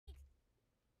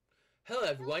Hello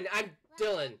everyone, I'm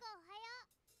Dylan.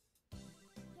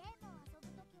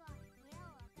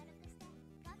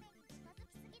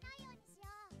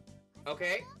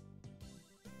 Okay.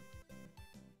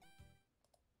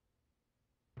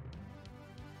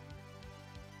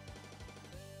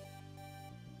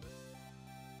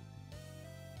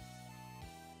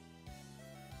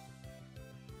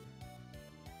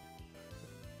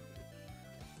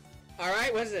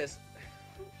 Alright, what's this?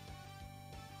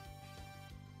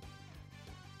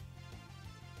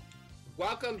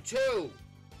 Welcome to...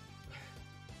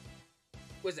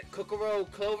 Was it Kokoro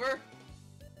Clover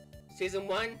Season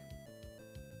 1?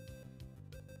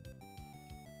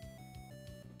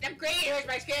 I'm great! Here's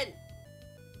my skin!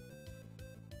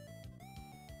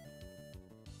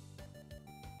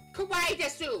 Kawaii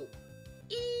desu!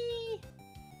 Eee!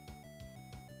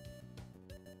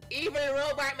 Even a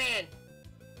robot man!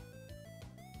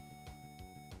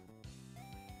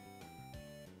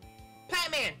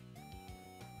 Batman!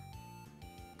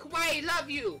 Kawaii, love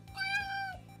you!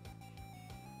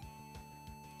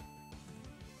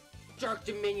 Dark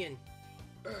Dominion!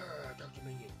 Dark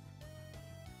Dominion.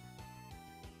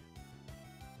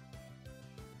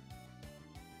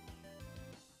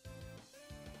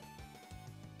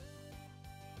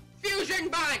 Fusion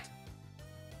Bot!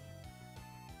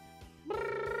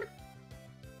 Brrr.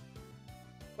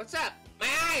 What's up? My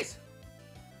eyes!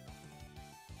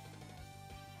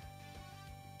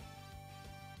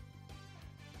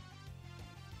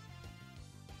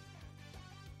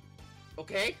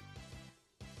 Okay.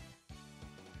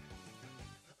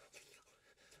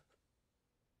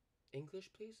 English,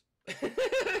 please?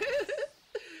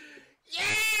 Yeah!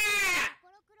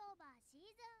 Kokoro Clover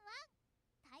Season1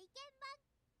 体験版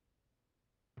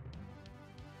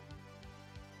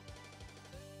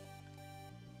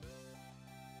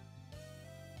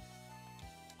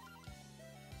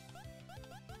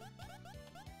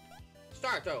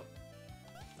Start, though.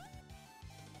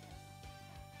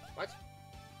 What?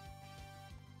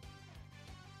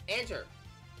 Enter.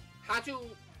 How to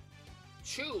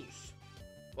choose.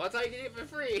 Well, that's how you get it for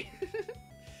free.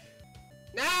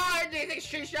 No! I didn't take a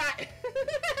screenshot!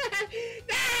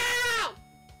 No!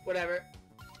 Whatever.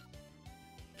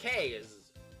 K is...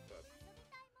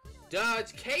 Duh,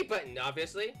 it's K button,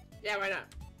 obviously. Yeah, why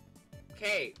not?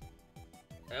 K.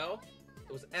 L?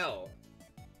 It was L.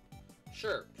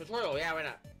 Sure. Tutorial, yeah, why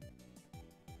not?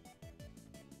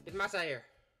 Get the mouse out of here.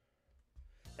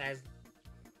 That is...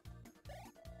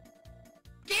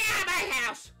 Get out of my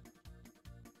house!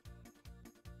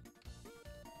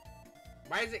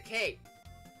 Why is it K?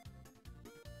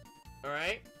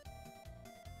 Alright.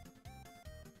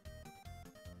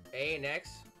 A and X.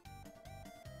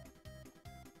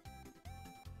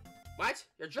 What?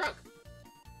 You're drunk.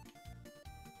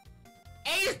 A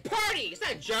is party! It's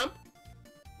not jump!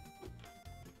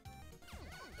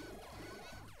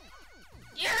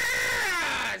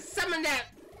 Yeah! Summon that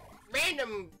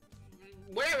random...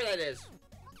 whatever that is.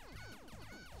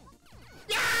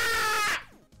 Yeah!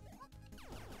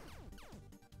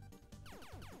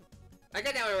 I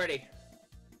got that one already.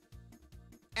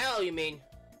 L, you mean?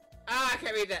 Ah, I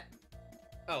can't read that.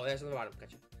 Oh, there's on the bottom.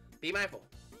 Gotcha. Be mindful.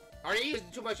 I already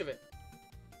used too much of it.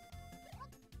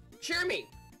 Cheer me.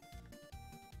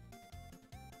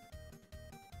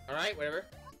 Alright, whatever.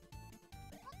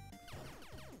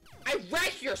 I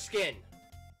wreck your skin!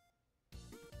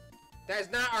 That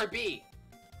is not RB.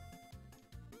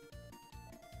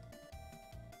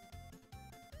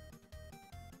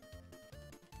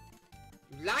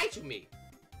 You lied to me.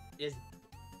 Is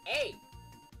A.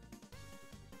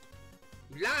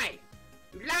 You lie.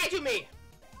 You lied to me.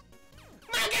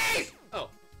 Monkeys! Oh.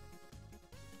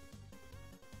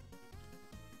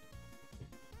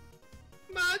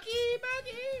 Monkey!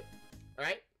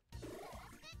 Alright.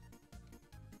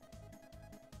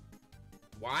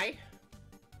 Why?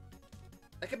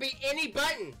 That could be any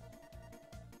button.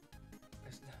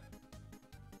 That's not...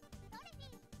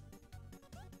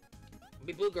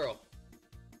 Be blue girl.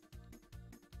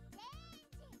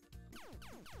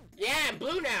 Yeah, I'm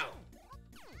blue now.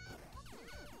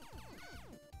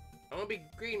 I want to be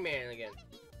green man again.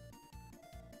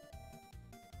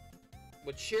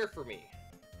 Would cheer for me.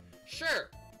 Sure.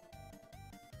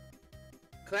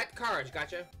 Collect cards,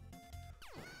 gotcha.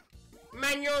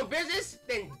 Mind your own business,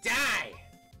 then die.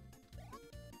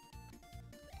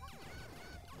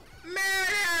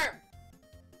 Murder!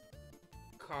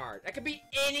 Card. That could be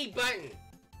any button.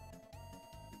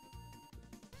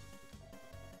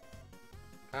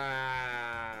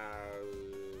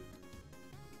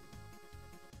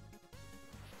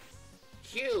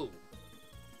 Q.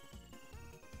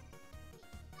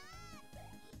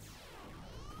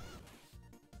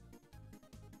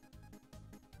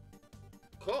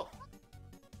 Cool.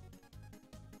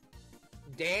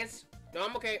 Dance? No,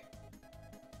 I'm okay.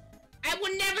 I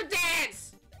would never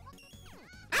dance!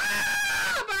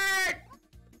 Ah, bird!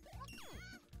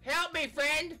 Help me,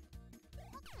 friend!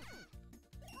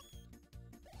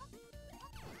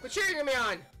 Quit cheering me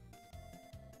on!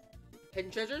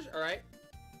 Hidden treasures? Alright.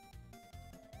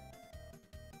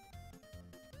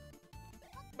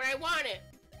 But I want it!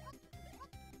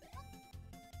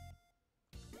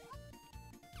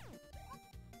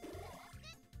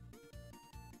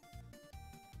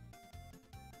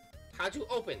 How to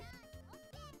open?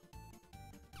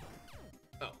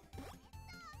 Oh.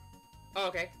 Oh,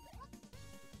 okay.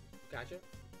 Gotcha.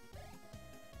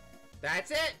 That's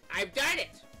it! I've done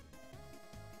it!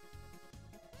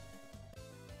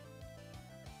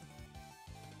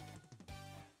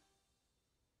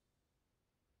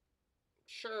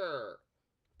 Sure.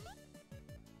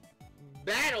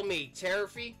 Battle me,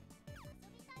 Terrafy.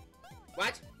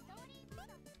 What?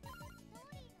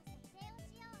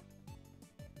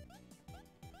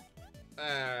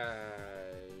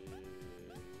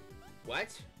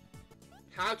 What?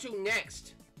 How to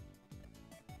next?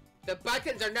 The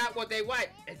buttons are not what they want.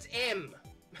 It's M.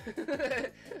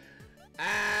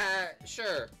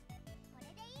 Sure.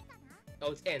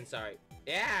 Oh, it's N, sorry.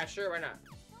 Yeah, sure, why not?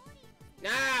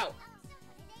 No!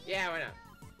 Yeah, why not?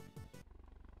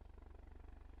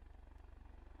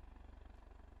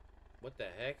 What the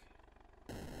heck?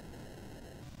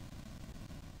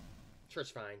 Sure,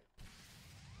 it's fine.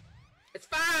 It's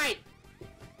fine!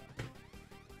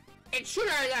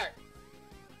 Intruder alert!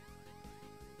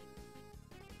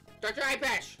 Dr.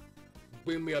 Eyepash!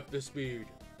 Bring me up to speed.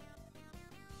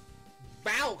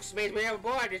 Valks made me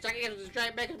overboard. It's like it was a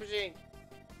giant mecha machine.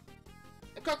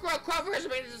 And Kokoro Clover has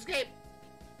made his escape.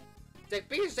 It's like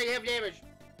bees taking heavy damage.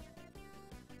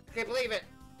 I can't believe it.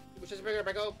 You wish I was bigger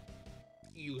back home.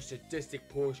 You sadistic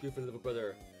poor screaming little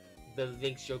brother. The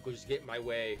Link Shoko just get in my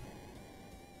way.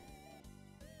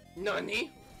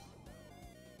 Nani?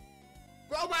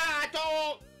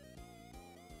 Roboto!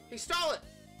 He stole it!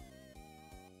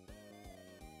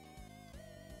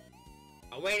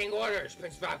 Awaiting orders,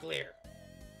 Prince Valkyr.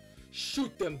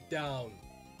 Shoot them down.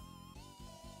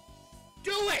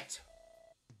 Do it!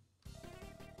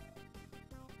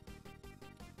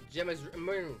 Gem is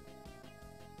immune.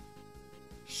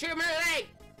 Shoot him in the leg!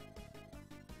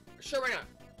 Sure, why not?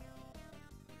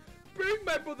 Bring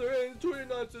my brother in to your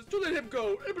nonsense to let him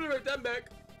go and bring them back.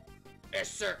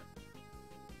 Yes, sir.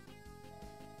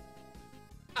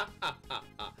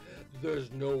 There's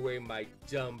no way my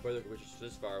dumb brother could reach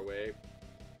this far away.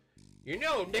 You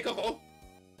know, Nickel!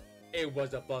 It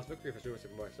was a false victory for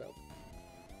suicide myself.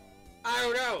 I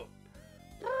don't know.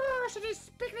 So just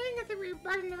speaking of the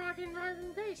rebutting the rocking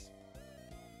face.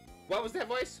 What was that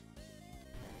voice?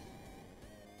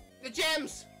 The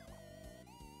gems!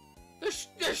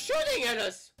 They're shooting at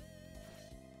us!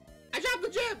 I dropped the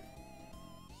gem!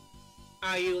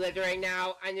 Are you littering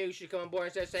now? I knew you should come on board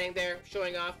instead of staying there,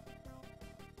 showing off.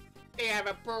 You have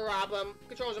a problem.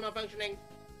 Controls are malfunctioning.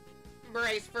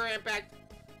 Brace for impact.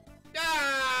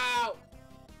 No!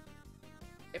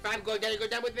 If I'm going down, you go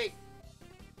down with me.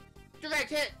 Direct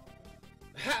hit!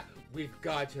 Ha! We've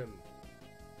got him.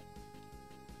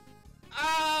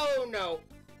 Oh no!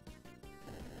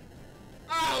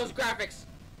 Oh, those graphics!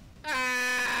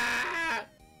 Ah!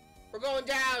 We're going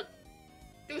down!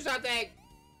 Do something!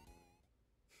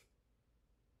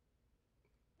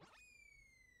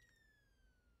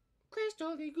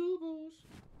 Crystal Googles.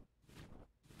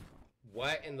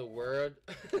 What in the world?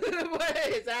 What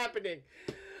is happening?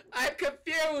 I'm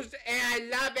confused and I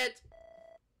love it!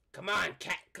 Come on,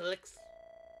 cat clicks.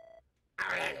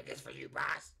 I'll handle this for you,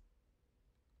 boss.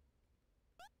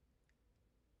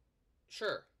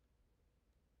 Sure.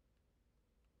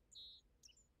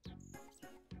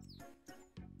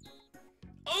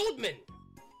 Oldman!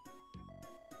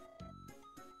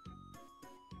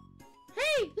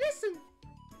 Hey, listen!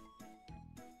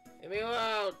 Leave me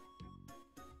alone.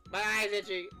 My eyes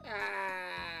itchy.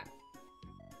 Ah.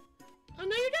 Oh,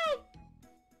 no, you don't!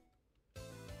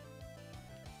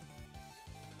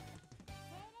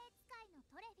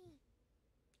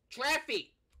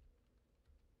 Traffy!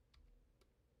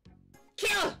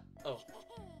 Kill! Oh.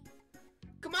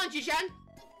 Come on, Jishan!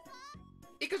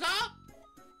 Ikazo!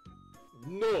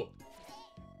 No!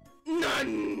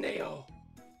 Nanneo!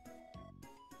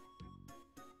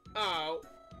 Oh.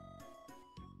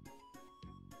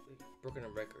 Broken a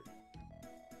record.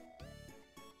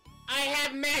 I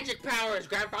have magic powers,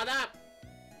 grandfather!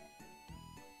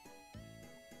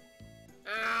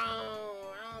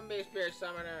 Oh, I don't be a spirit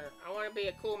summoner. I want to be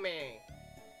a cool man.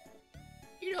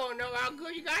 You don't know how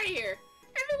good you got here.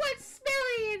 Everyone's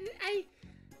smelly and I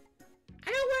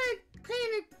don't want to clean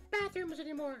the bathrooms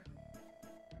anymore.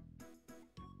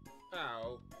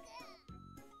 Oh.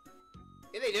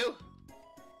 Yeah, they do.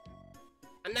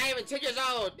 I'm not even 10 years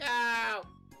old. No.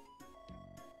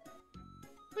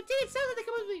 But dude, it sounds like they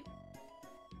come with me.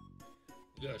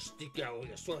 You gotta stick out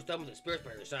with a sore stomach with the spirits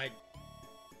by your side.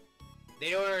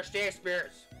 They don't understand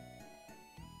spirits.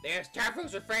 Their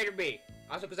Starfolk's afraid of me.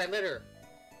 Also because I litter.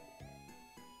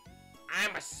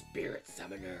 I'm a spirit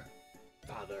summoner.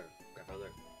 Father, grandfather.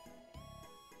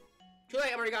 Too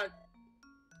late, I'm already gone.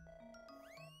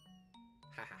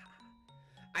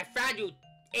 I found you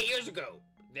 8 years ago.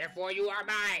 Therefore, you are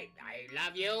mine. I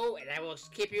love you, and I will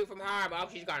keep you from harm. Oh,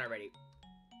 she's gone already.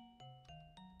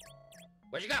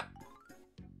 Where'd you go?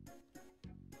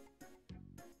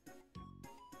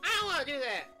 I don't want to do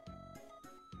that.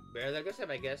 Better than good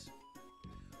time, I guess.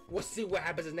 We'll see what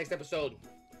happens in the next episode.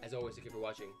 As always, thank you for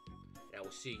watching, and I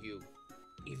will see you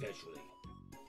eventually.